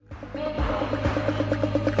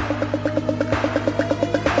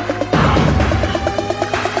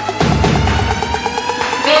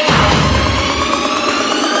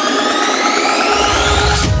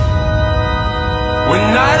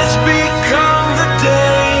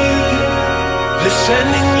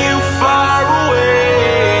sending you far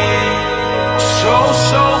away, so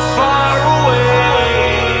far away.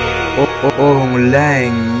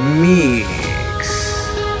 Online Mix.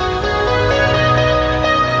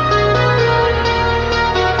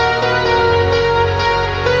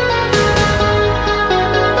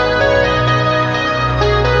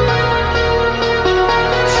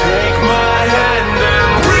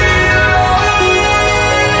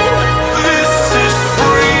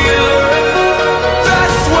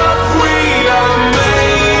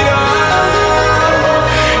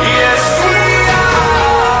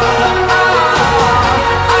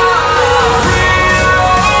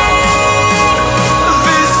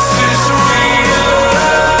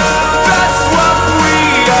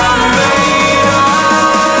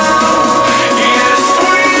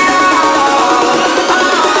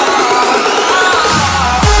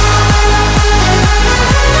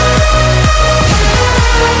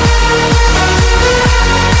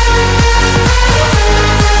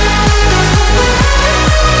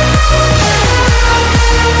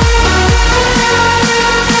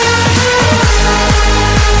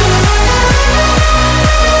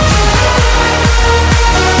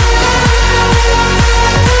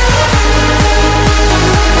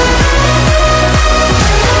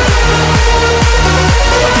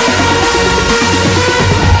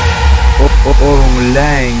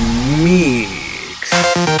 Online Mix.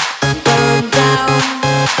 Burn down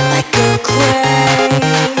like a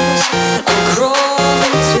craze. I'm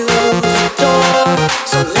crawling to the door,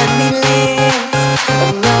 so let me live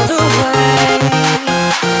another way.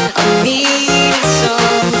 I'm needing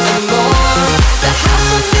something more. The house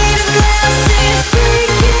was made of glass is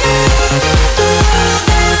breaking. The world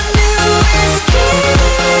that I knew is king,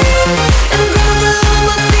 and ground below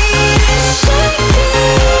my feet is shaking.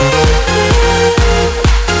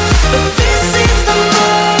 But this is the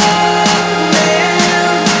moment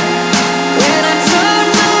when I turn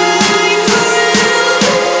my life around.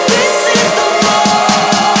 This is the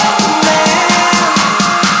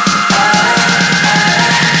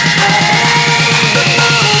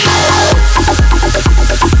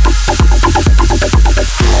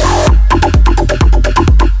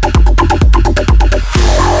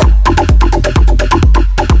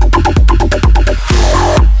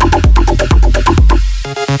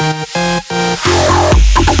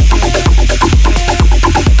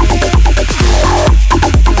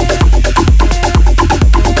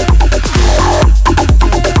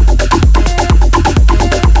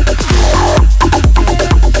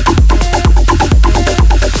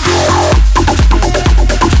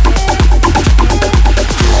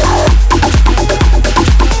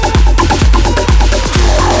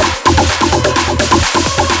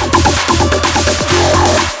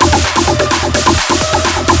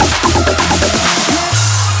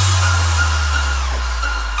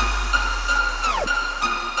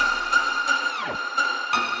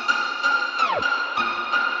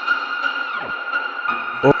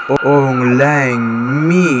Online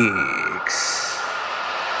Mix.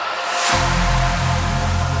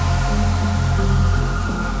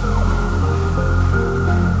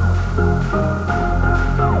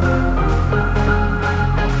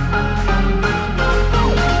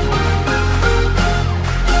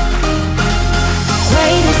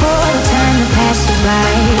 waiting for the time to pass you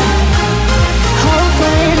by,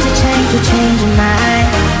 hoping to change your mind.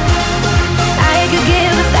 I could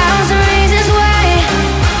give 1,000 reasons why,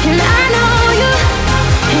 and I know you,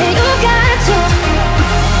 and you got to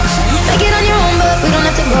make it on your own, but we don't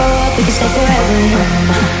have to grow up, we can stay forever young.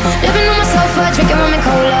 Living on my sofa, drinking rum and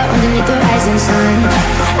cola underneath the rising sun.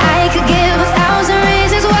 I could give 1,000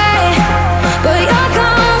 reasons why, but you're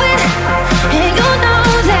going, and you know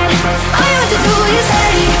that all you have to do is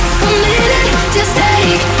take a minute, just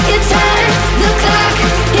take your time. The clock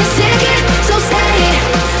is ticking, so stay.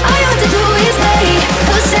 All you have to do is take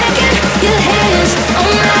a second. Your hands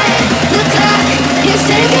on mine. The clock is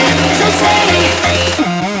ticking, so stay.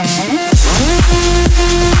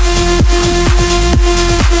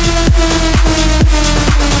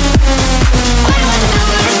 All you have to do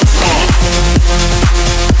is stay.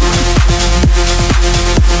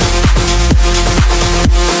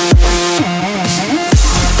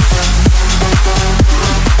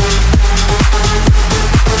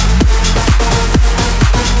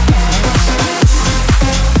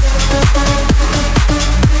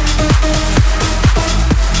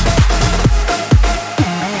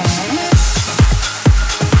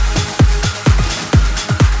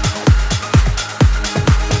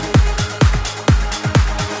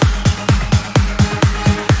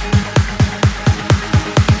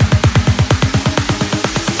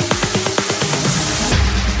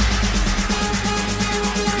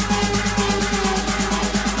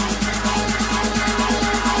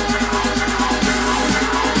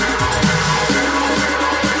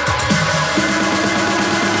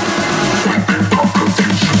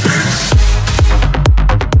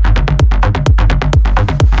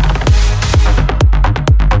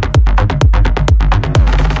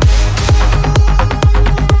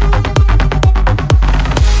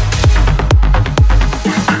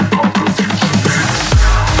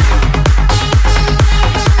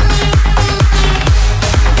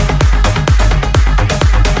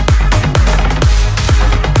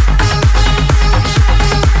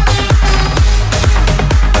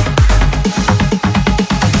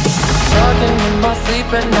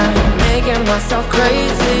 at night, making myself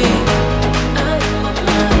crazy.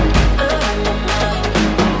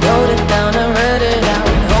 Wrote it down and read it out,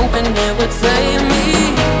 hoping it would save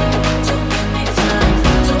me.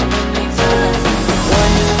 When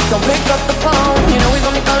you don't pick up the phone, you know he's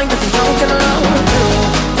only calling 'cause he's drunk and alone too.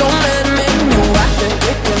 Don't let him in, you have to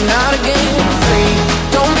kick him out again. Free,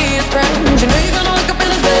 don't be his friend. You know you're gonna wake up in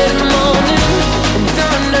his bed in the morning, and if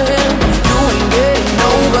you're under him, you ain't getting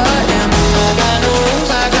over him. I got no rules,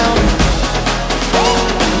 I got no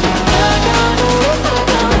rules, I got no rules, I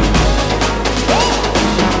got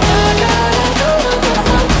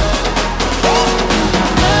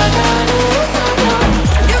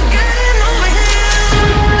you're getting over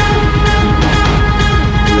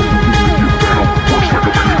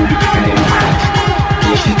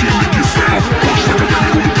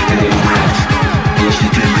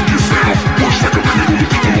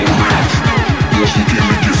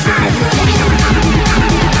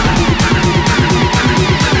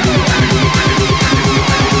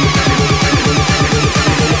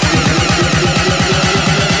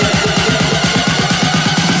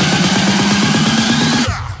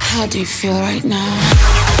How do you feel right now?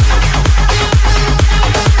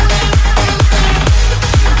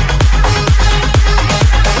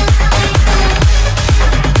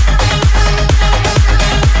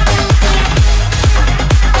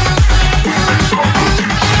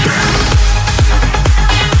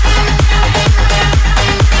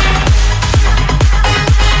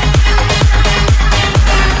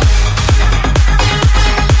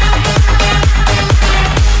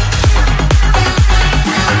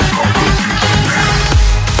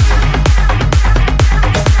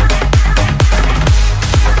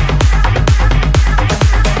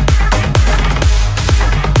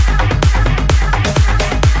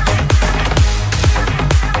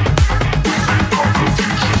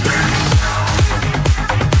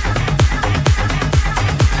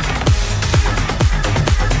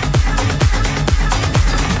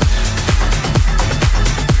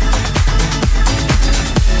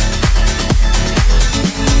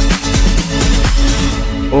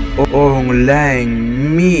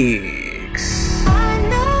 Online Mix. I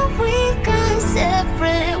know we've gone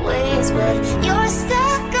separate ways, but you're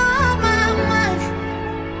stuck on my mind.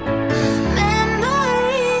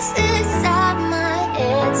 Memories inside my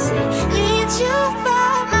head say, need you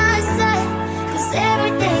by my side. 'Cause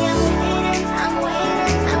every day I'm waiting, I'm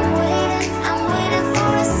waiting, I'm waiting, I'm waiting for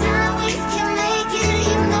a sign we can make it.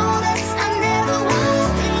 You know that I never wanna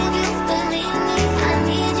leave you. Believe me, I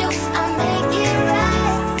need you. I'll make it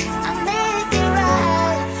right. I'll make it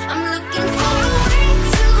right. I'm looking for a way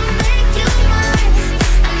to make you mine.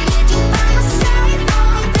 I need you by my side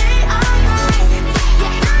all day, all night.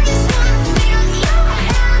 Yeah, I just wanna feel your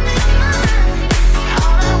hand in mine.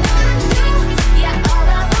 All I wanna do, yeah, all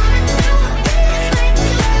I wanna do is make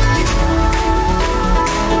you mine.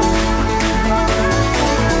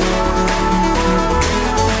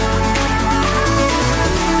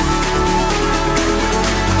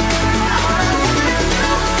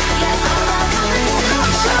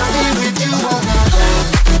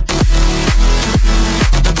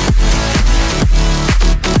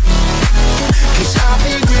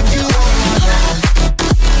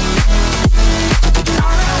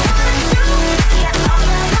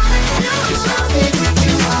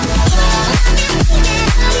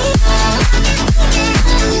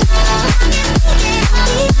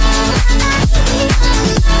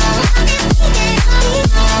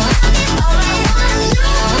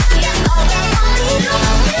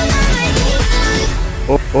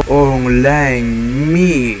 Online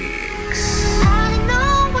Mix. I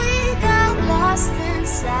know we got lost in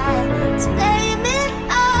silence. Blame it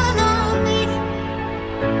all on me.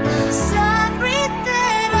 Sorry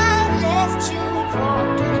that I left you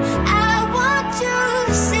broken. I want you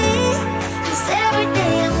to see. 'Cause every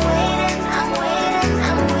day I'm waiting, I'm waiting,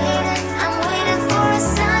 I'm waiting, I'm waiting for a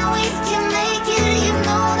sign we can make it. You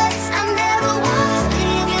know that I never wanna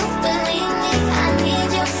leave you. Believe me, I need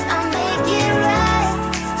you. I'll make it right.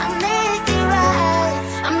 I'll make it right.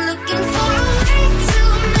 I'm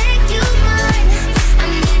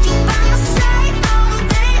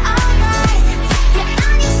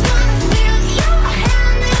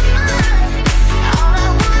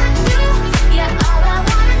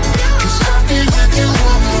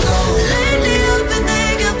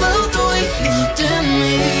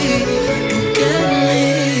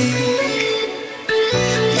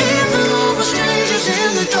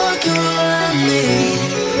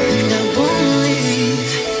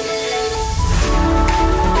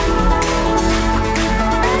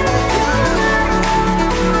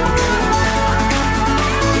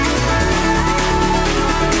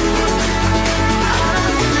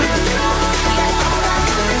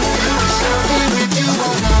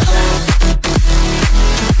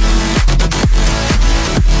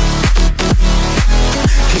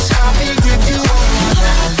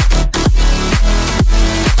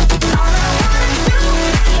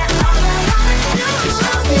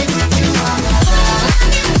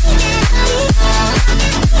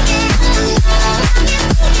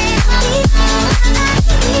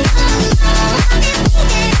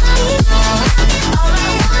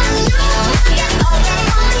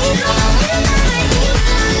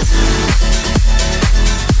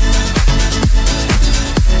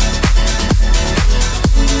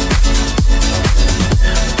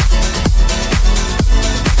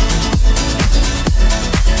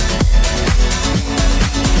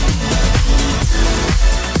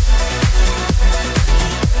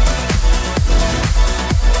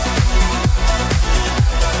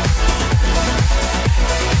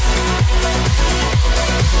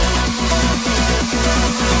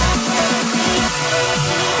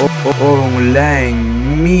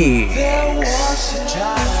Online Mix. There was a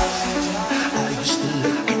time I used to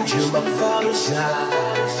look into my father's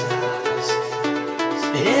eyes.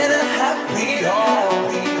 In a happy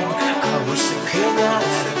home, I was a kid I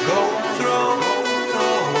had to go through.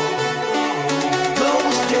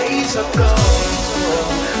 Those days are gone,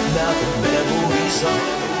 now the memories on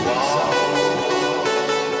the wall.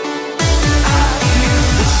 I hear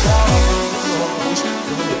the songs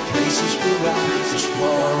from the places where I was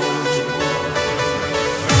born.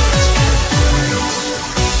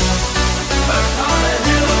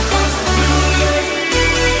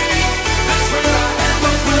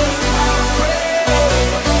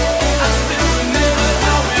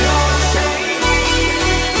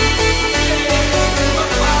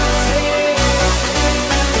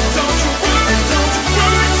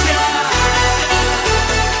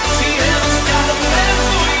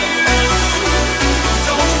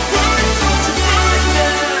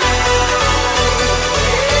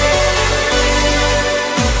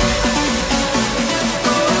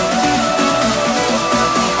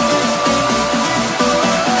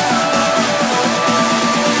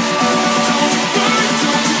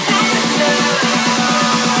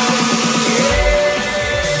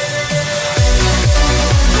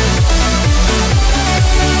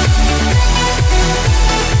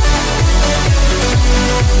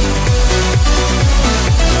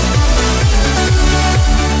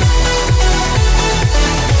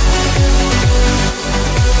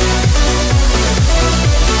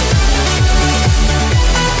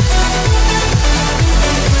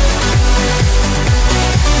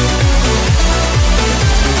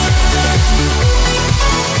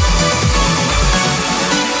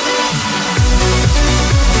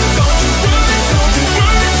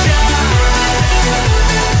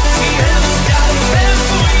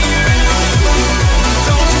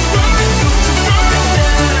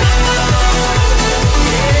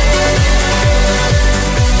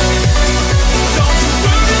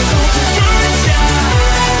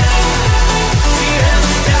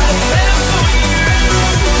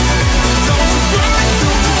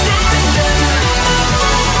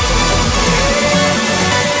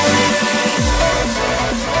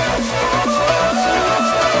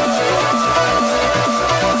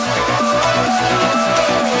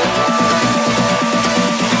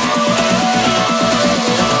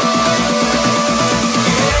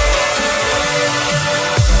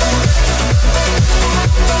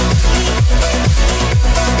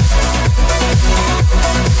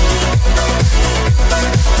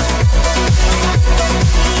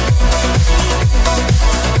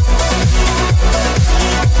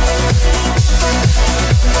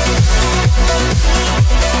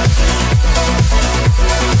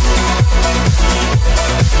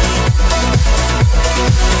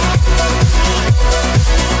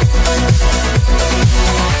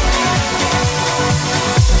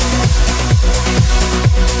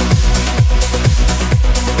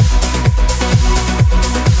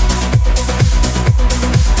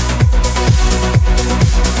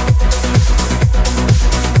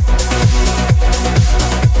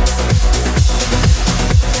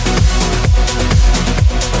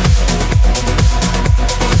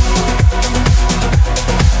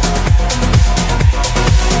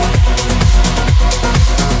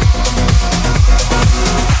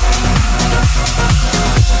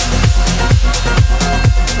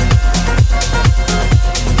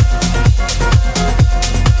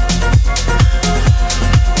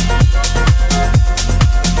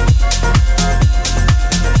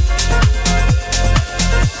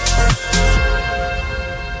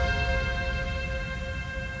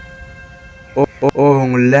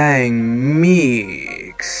 Online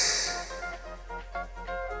Mix.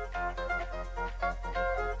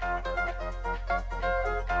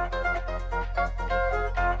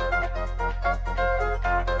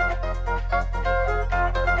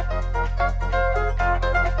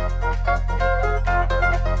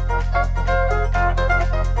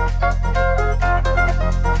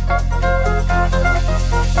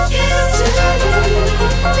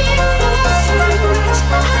 Before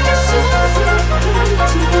sunrise, I should fly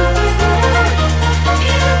to you.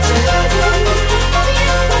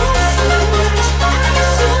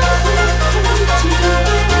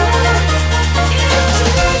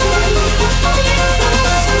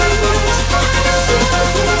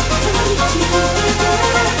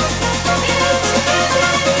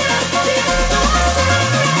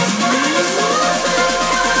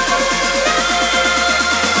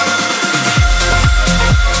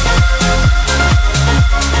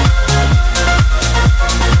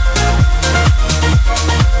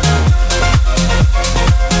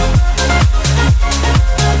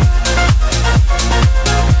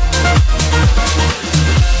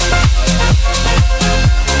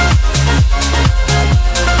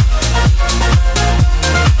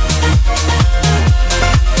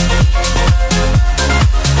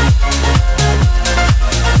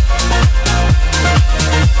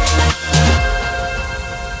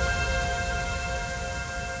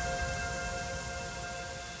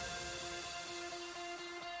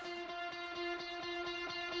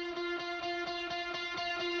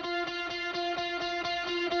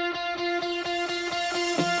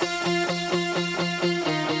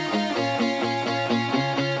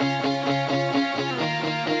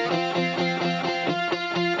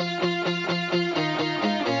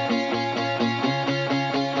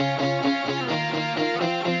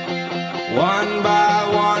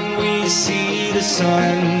 the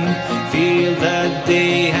sun. Feel the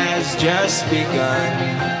day has just begun.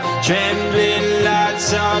 Trembling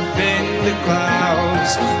lights up in the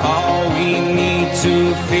clouds. All we need to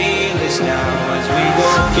feel is now as we go.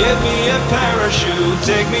 Give me a parachute,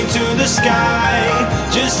 take me to the sky.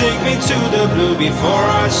 Just take me to the blue before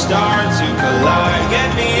I start to collide. Get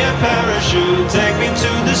me a parachute, take me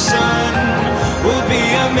to the sun. Would be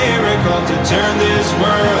a miracle to turn this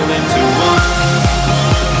world into one.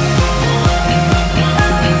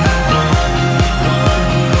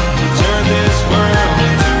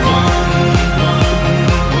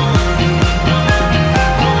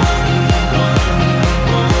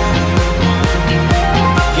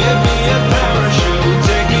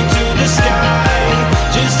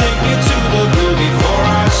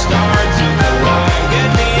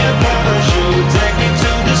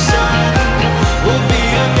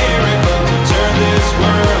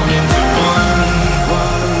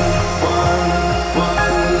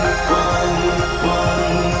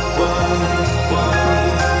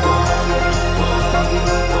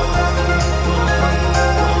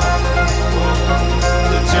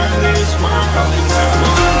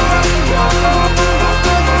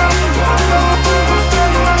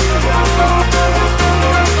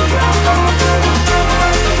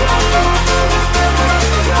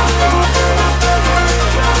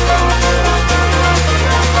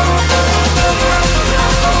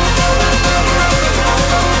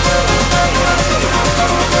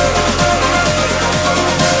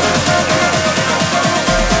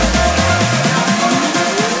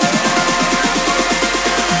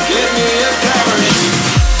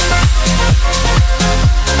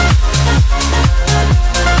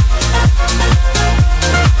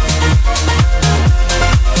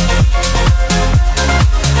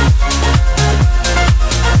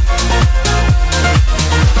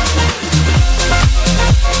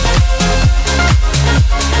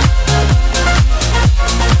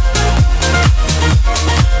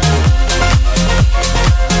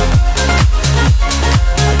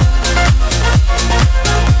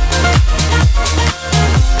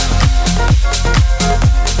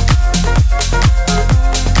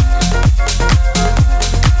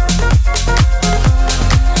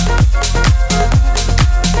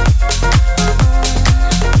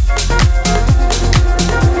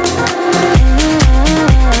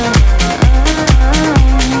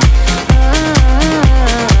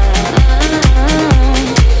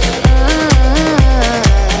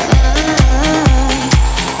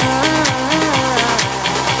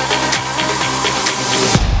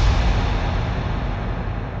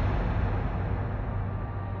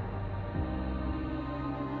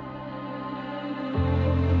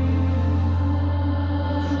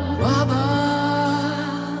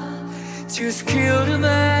 Just killed a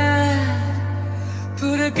man,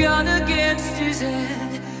 put a gun against his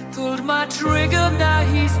head, pulled my trigger, now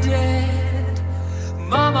he's dead.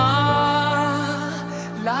 Mama,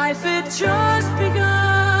 life had just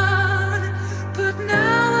begun, but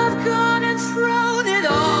now I've gone and thrown it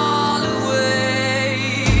all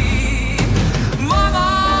away. Mama,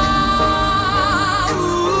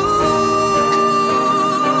 ooh,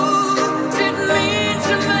 didn't mean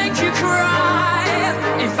to make you cry.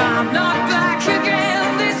 If I'm not back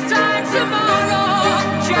again this time tomorrow,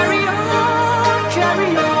 carry on,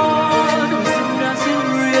 nothing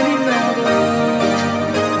really matters.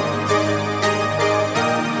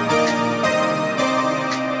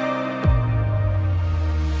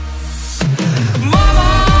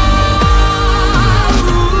 Mama,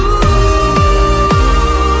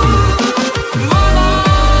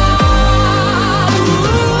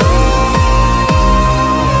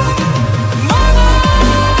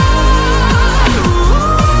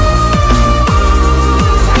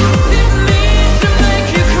 didn't mean to make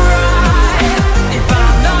you cry. If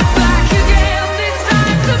I'm not back again this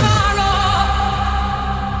time tomorrow.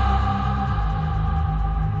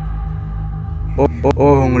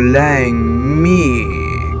 Ong Lang